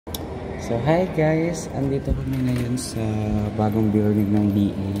So, hi guys! Andito kami ngayon sa bagong building ng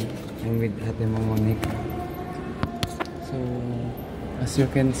BA. I'm with Ate Momonik. So, as you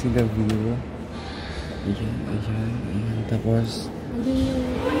can see the view. Ayan. Tapos,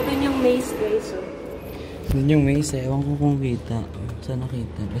 Andun yung maze guys, oh. yun yung maze, ewan ko kung kita. Saan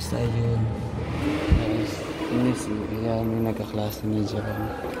nakita? Basta ayun. Guys, ayan, may nagkaklase na dyan.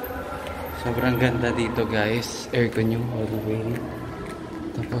 Sobrang ganda dito guys. Aircon yung hallway.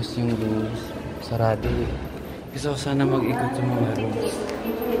 Tapos yung rooms, sarado. Gusto ko sana mag-ikot sa mga rooms.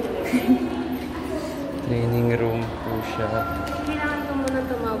 Training room po siya. Kailangan ko muna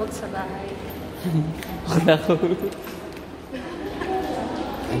tumawag sa bahay. Wala ko.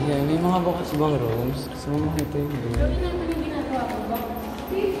 Ayan, may mga bukas bang rooms? Gusto mo makita yung room?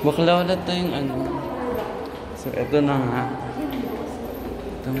 Bakla ulit to yung ano. So, eto na nga.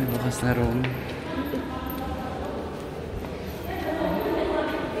 Ito may bukas na room.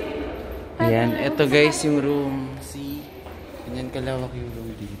 Ayan, eto guys yung room. See? Ganyan kalawak yung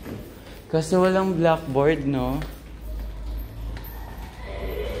room dito. Kasi walang blackboard, no?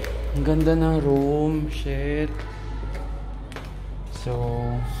 Ang ganda ng room. Shit. So,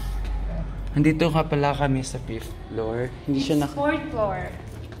 andito ka pala kami sa 5th floor. Hindi siya 4th floor.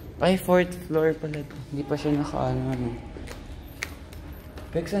 Ay, 4th floor pala. Hindi pa siya ano.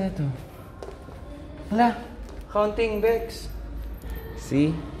 Bex, ano to? Hala, counting Bex.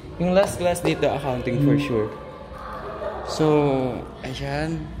 See? Yung last class dito, accounting for sure. So,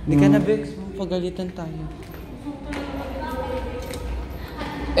 ayan. Hindi ka na, Bex. Pagalitan tayo.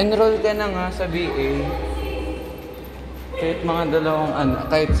 Enroll ka na nga sa BA. Kahit mga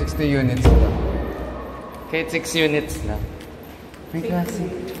kahit 60 units lang. Kahit 6 units lang. May klase.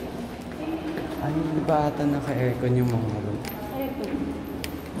 Ay, di ba ata naka-aircon yung mga room?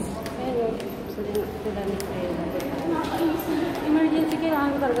 Emergency,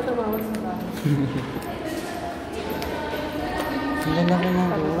 kailangan ko talaga tumawag sa bahay. Ang lalaki ng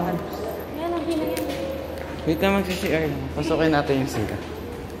rooms. Yan, ang yan. Wait na mag-CR lang. Pasukin natin yung sila.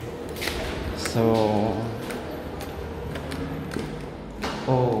 So...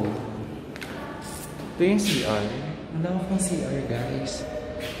 Oh. Ito yung CR. Malawak ng CR, guys.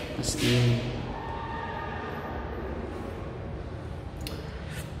 As in...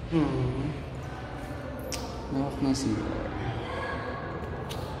 Malawak ng CR.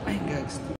 Ay, guys.